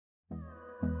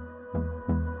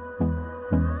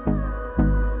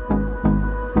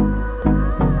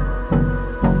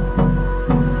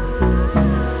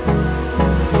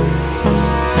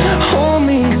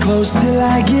close till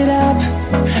I get up.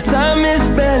 Time is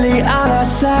barely on our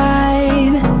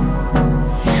side.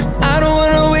 I don't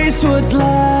wanna waste what's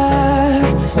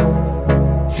left.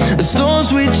 The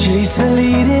storms we chase are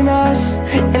leading us,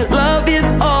 and love is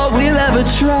all we'll ever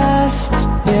trust.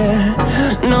 Yeah,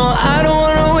 no, I don't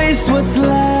wanna waste what's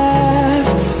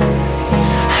left.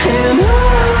 And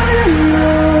on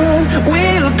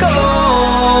we'll go,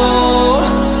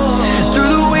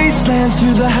 through the wastelands,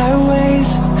 through the highways,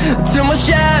 till my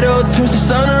shadow turns to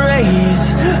sun rays.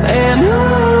 And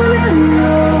on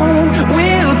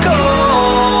we'll go,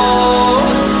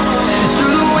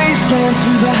 through the wastelands,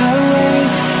 through the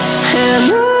highways,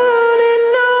 and on.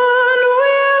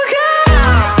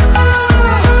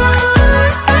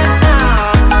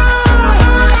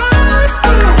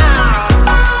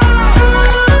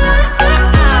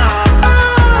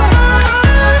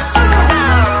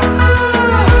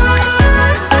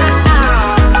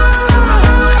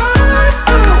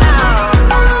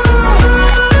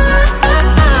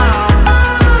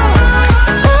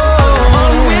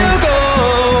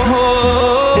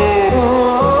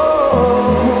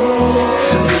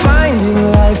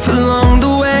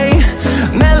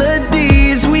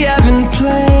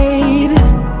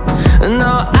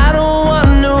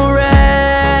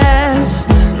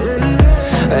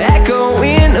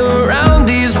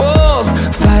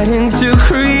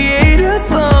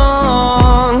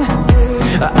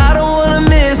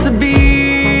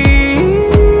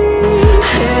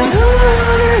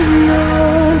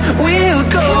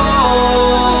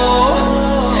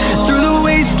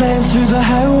 Through the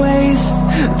highways,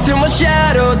 till my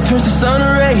shadow turns to sun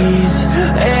rays.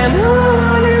 And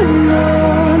on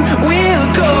we'll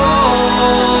go,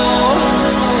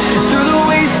 through the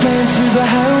wastelands, through the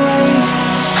highways,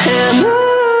 and on.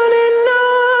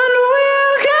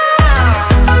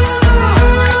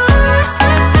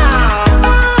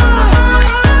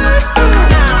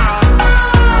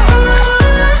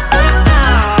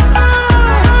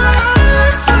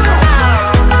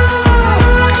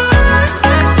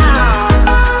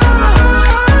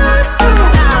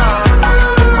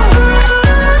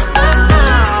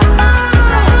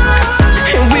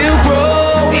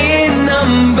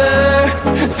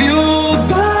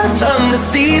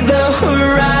 See the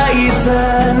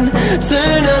horizon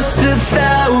turn us to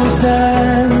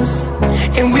thousands,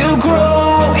 and we'll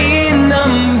grow in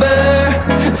number,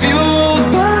 fueled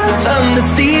by them. To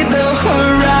see the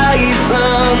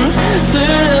horizon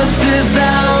turn us to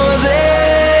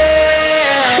thousands,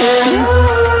 and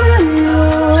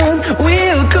on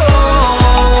we'll go,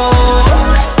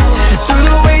 through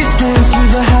the wastelands, through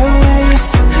the highways,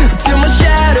 till my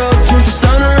shadow turns to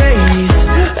sun rays.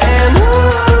 And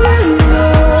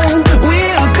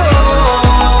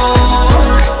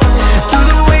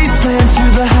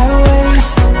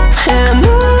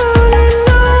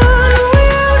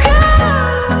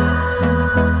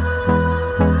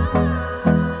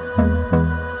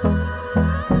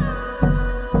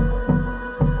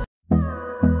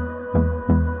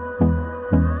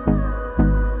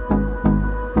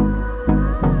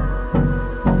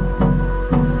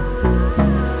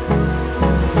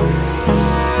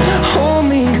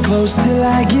close till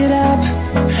I get up.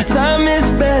 Time is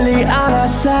barely on our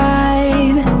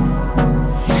side.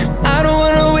 I don't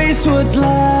wanna waste what's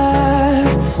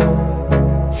left.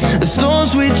 The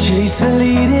storms we chase are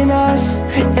leading us,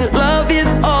 and love is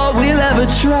all we'll ever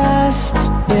trust.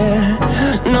 Yeah,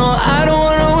 no, I don't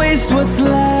wanna waste what's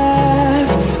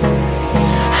left.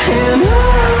 And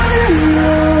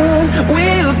on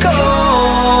we'll go,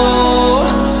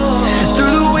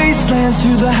 through the wastelands,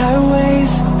 through the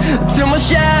highways, till my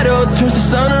shadow turns to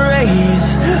sun rays.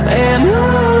 And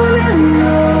on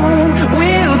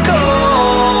we'll go,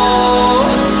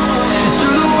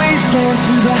 through the wastelands,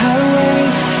 through the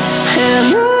highways,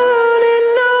 and on.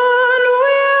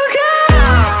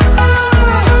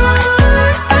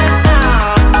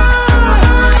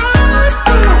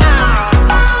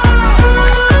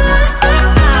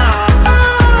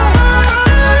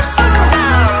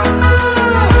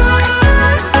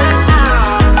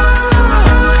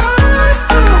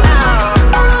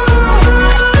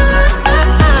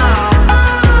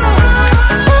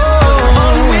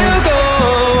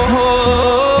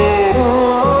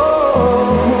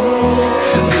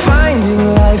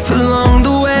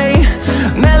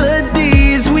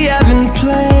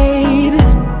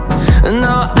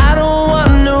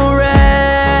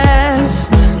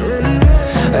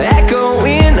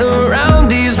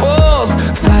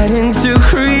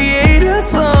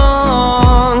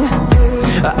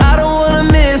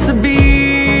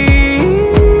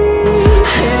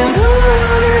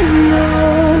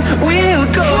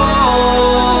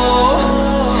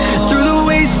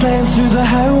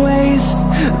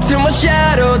 till my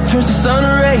shadow turns to sun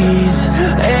rays.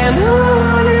 And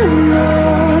on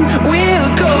we'll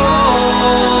go,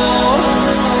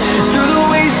 through the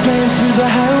wastelands, through the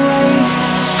highways,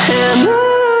 and on.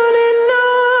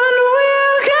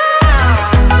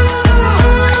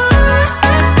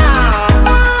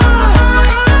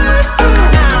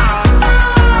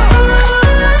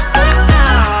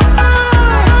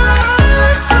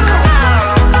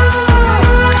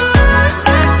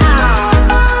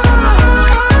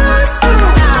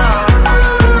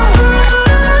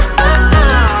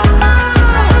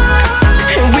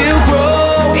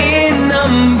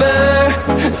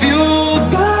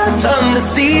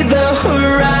 See the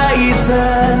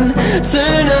horizon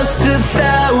turn us to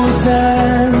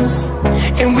thousands,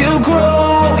 and we'll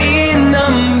grow in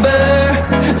number,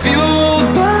 fueled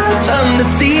by them. To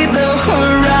see the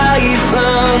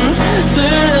horizon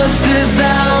turn us to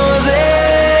thousands,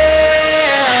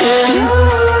 and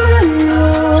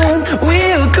on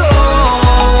we'll go,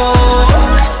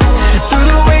 through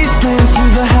the wastelands,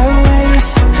 through the highways,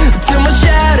 till my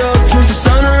shadow turns to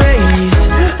sun rays.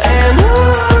 And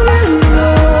on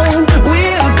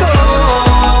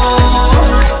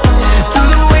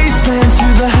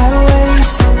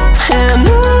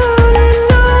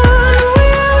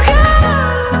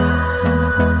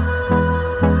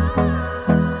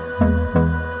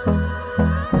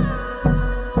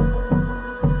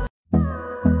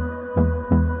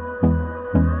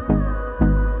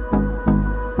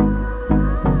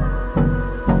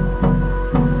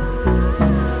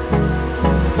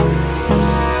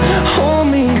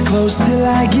close till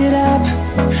I get up.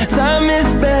 Time is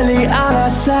barely on our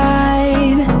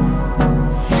side.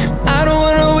 I don't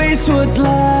wanna waste what's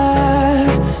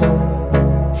left.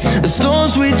 The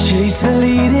storms we chase are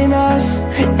leading us,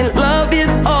 and love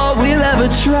is all we'll ever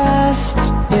trust.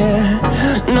 Yeah,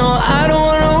 no, I don't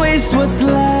wanna waste what's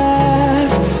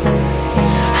left.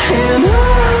 And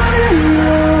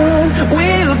on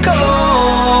we'll go,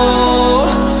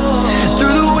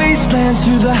 through the wastelands,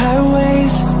 through the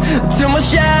highways, till my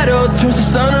shadow turns to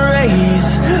sun rays.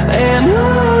 And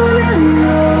on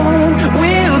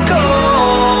we'll go,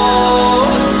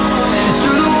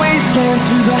 through the wastelands,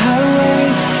 through the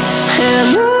highways,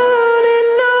 and on.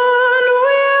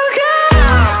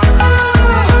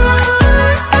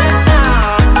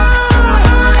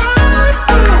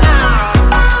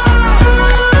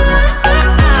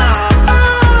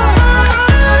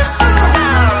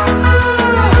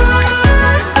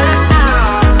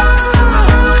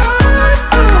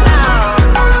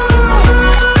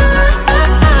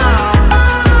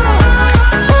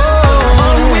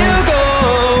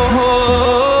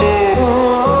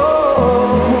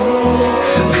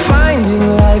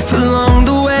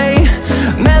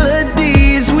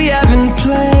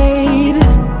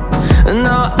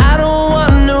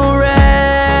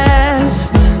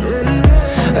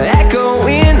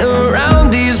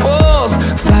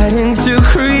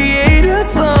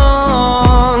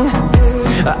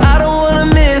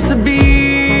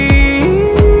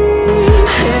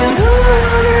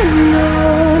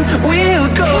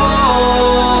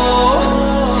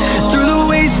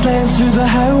 Through the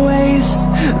highways,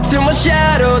 till my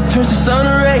shadow turns to sun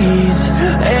rays.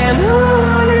 And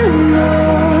on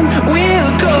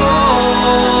we'll go,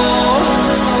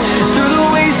 through the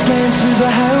wastelands, through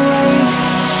the highways,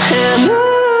 and on.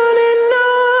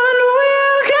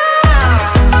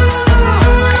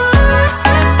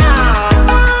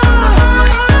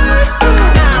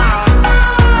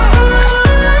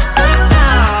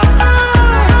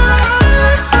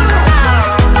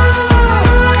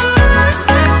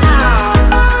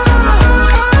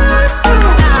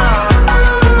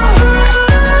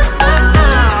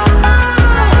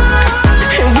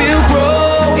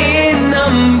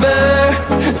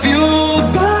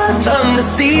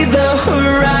 See the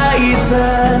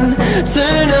horizon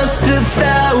turn us to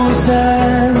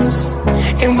thousands,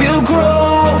 and we'll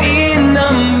grow in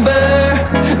number,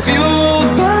 fueled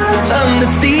by them. To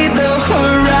see the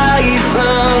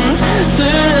horizon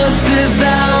turn us to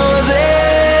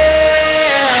thousands,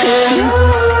 and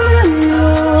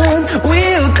on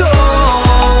we'll go,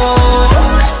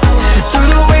 through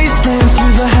the wastelands,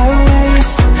 through the highways,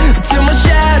 till my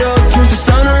shadow turns to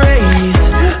sun rays.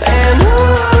 And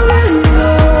on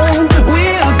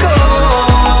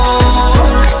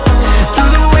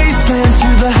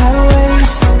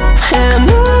and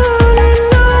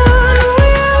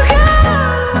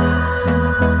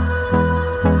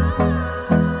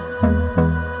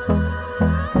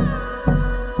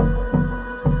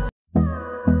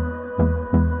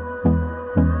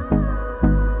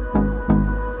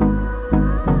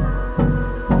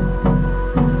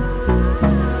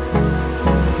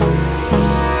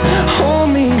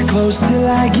shadows till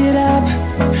I get up.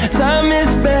 Time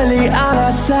is barely on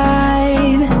our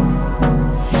side.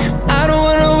 I don't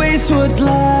wanna waste what's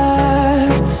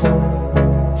left.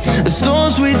 The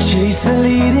storms we chase are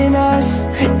leading us,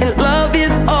 and love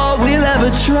is all we'll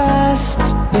ever trust.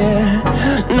 Yeah,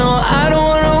 no, I don't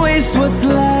wanna waste what's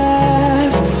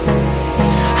left.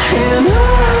 And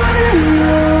on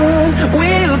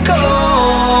we'll go,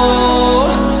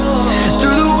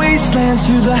 through the wastelands,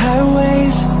 through the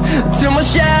highways, till my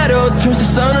shadow turns to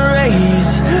sun rays.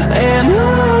 And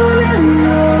on